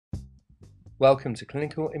Welcome to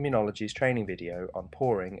Clinical Immunology's training video on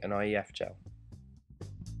pouring an IEF gel.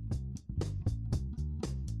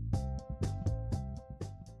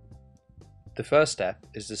 The first step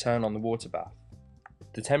is to turn on the water bath.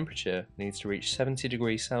 The temperature needs to reach 70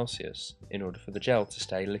 degrees Celsius in order for the gel to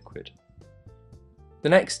stay liquid. The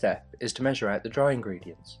next step is to measure out the dry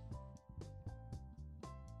ingredients.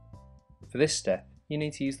 For this step, you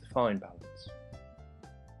need to use the fine balance.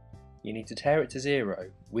 You need to tare it to zero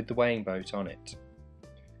with the weighing boat on it.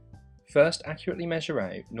 First, accurately measure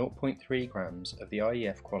out 0.3 grams of the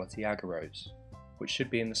IEF quality Agarose, which should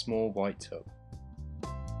be in the small white tub.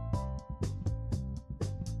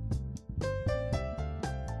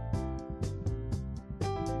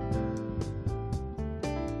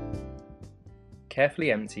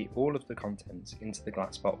 Carefully empty all of the contents into the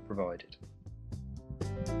glass bottle provided.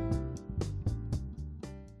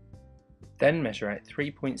 Then measure out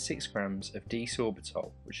 3.6 grams of D-sorbitol,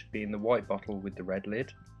 which should be in the white bottle with the red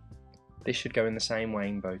lid. This should go in the same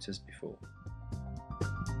weighing boat as before.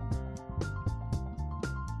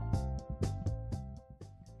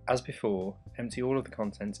 As before, empty all of the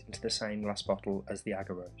contents into the same glass bottle as the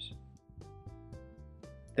Agarose.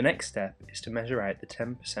 The next step is to measure out the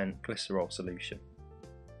 10% glycerol solution.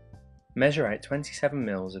 Measure out 27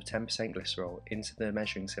 ml of 10% glycerol into the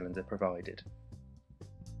measuring cylinder provided.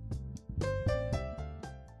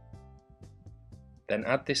 Then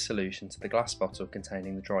add this solution to the glass bottle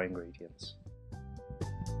containing the dry ingredients.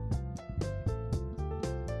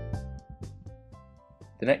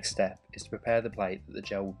 The next step is to prepare the plate that the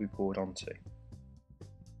gel will be poured onto.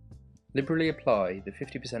 Liberally apply the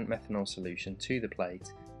 50% methanol solution to the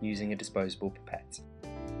plate using a disposable pipette.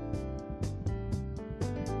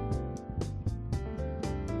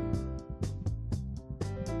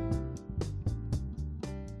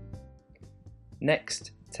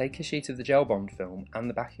 Next, take a sheet of the gel bond film and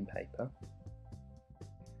the backing paper.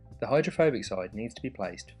 The hydrophobic side needs to be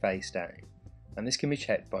placed face down, and this can be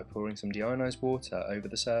checked by pouring some deionised water over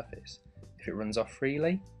the surface. If it runs off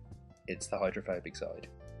freely, it's the hydrophobic side.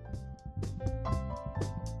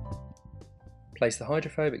 Place the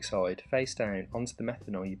hydrophobic side face down onto the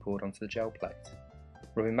methanol you poured onto the gel plate,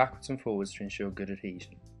 rubbing backwards and forwards to ensure good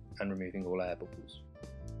adhesion, and removing all air bubbles.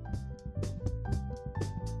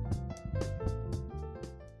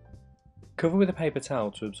 Cover with a paper towel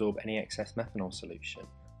to absorb any excess methanol solution,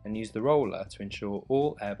 and use the roller to ensure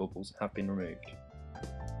all air bubbles have been removed.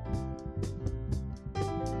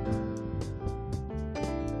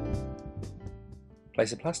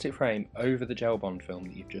 Place a plastic frame over the gel bond film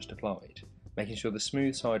that you've just applied, making sure the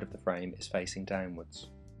smooth side of the frame is facing downwards.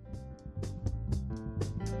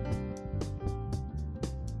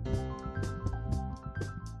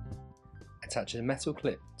 Attach a metal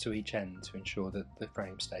clip to each end to ensure that the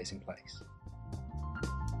frame stays in place.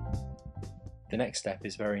 The next step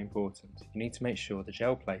is very important. You need to make sure the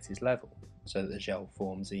gel plate is level so that the gel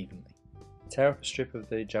forms evenly. Tear up a strip of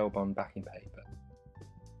the gel bond backing paper.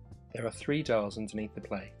 There are 3 dials underneath the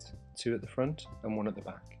plate, 2 at the front and 1 at the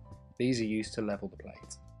back. These are used to level the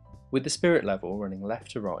plate. With the spirit level running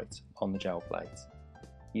left to right on the gel plate,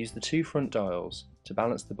 use the 2 front dials to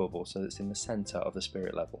balance the bubble so that it's in the centre of the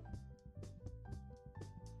spirit level.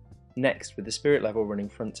 Next, with the spirit level running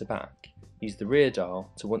front to back, use the rear dial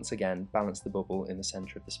to once again balance the bubble in the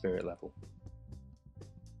centre of the spirit level.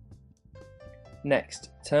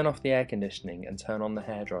 Next, turn off the air conditioning and turn on the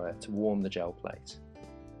hairdryer to warm the gel plate.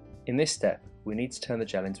 In this step, we need to turn the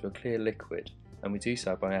gel into a clear liquid, and we do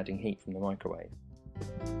so by adding heat from the microwave.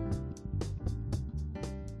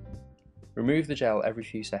 Remove the gel every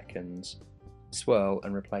few seconds, swirl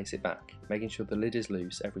and replace it back, making sure the lid is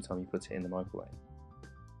loose every time you put it in the microwave.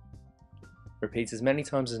 Repeat as many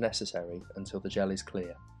times as necessary until the gel is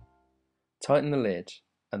clear. Tighten the lid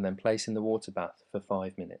and then place in the water bath for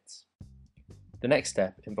 5 minutes. The next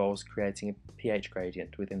step involves creating a pH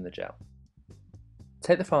gradient within the gel.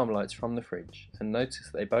 Take the Farmalites from the fridge and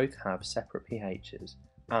notice that they both have separate pHs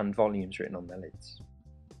and volumes written on their lids.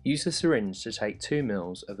 Use a syringe to take 2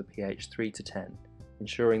 ml of the pH 3 to 10,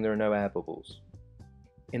 ensuring there are no air bubbles.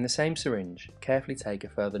 In the same syringe, carefully take a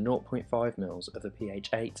further 0.5 ml of the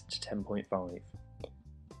pH 8 to 10.5.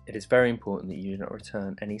 It is very important that you do not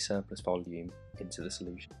return any surplus volume into the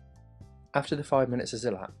solution. After the 5 minutes has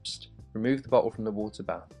elapsed, remove the bottle from the water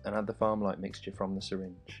bath and add the Farmalite mixture from the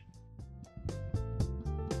syringe.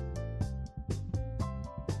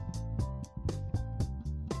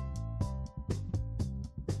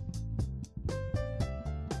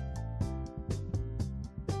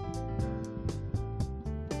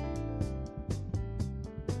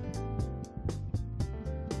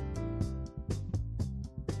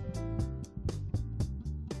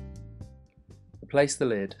 Replace the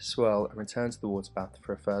lid, swirl and return to the water bath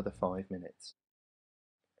for a further 5 minutes.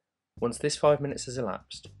 Once this 5 minutes has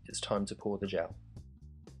elapsed, it's time to pour the gel.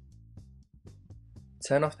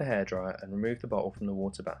 Turn off the hairdryer and remove the bottle from the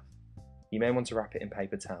water bath. You may want to wrap it in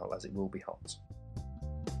paper towel as it will be hot.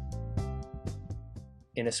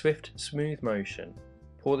 In a swift, smooth motion,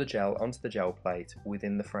 pour the gel onto the gel plate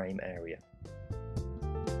within the frame area.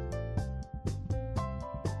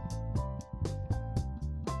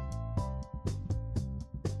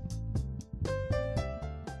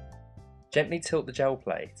 Gently tilt the gel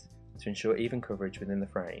plate to ensure even coverage within the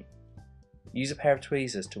frame. Use a pair of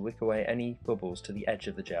tweezers to wick away any bubbles to the edge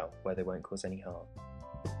of the gel where they won't cause any harm.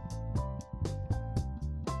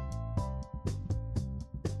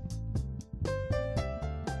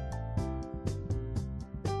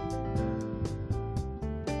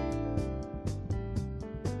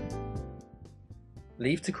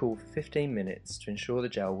 Leave to cool for 15 minutes to ensure the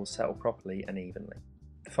gel will settle properly and evenly.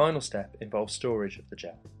 The final step involves storage of the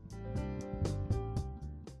gel.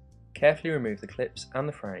 Carefully remove the clips and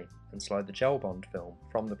the frame and slide the gel bond film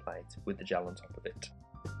from the plate with the gel on top of it.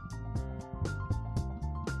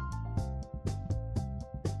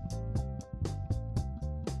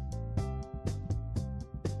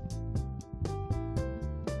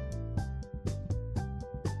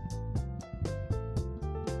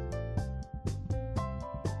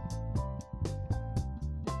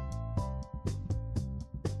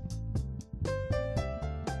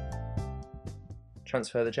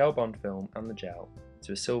 Transfer the gel bond film and the gel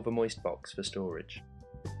to a silver moist box for storage.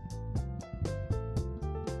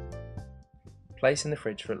 Place in the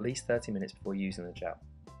fridge for at least 30 minutes before using the gel,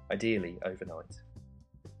 ideally overnight.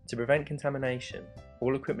 To prevent contamination,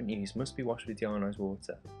 all equipment used must be washed with deionised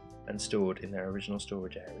water and stored in their original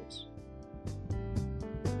storage areas.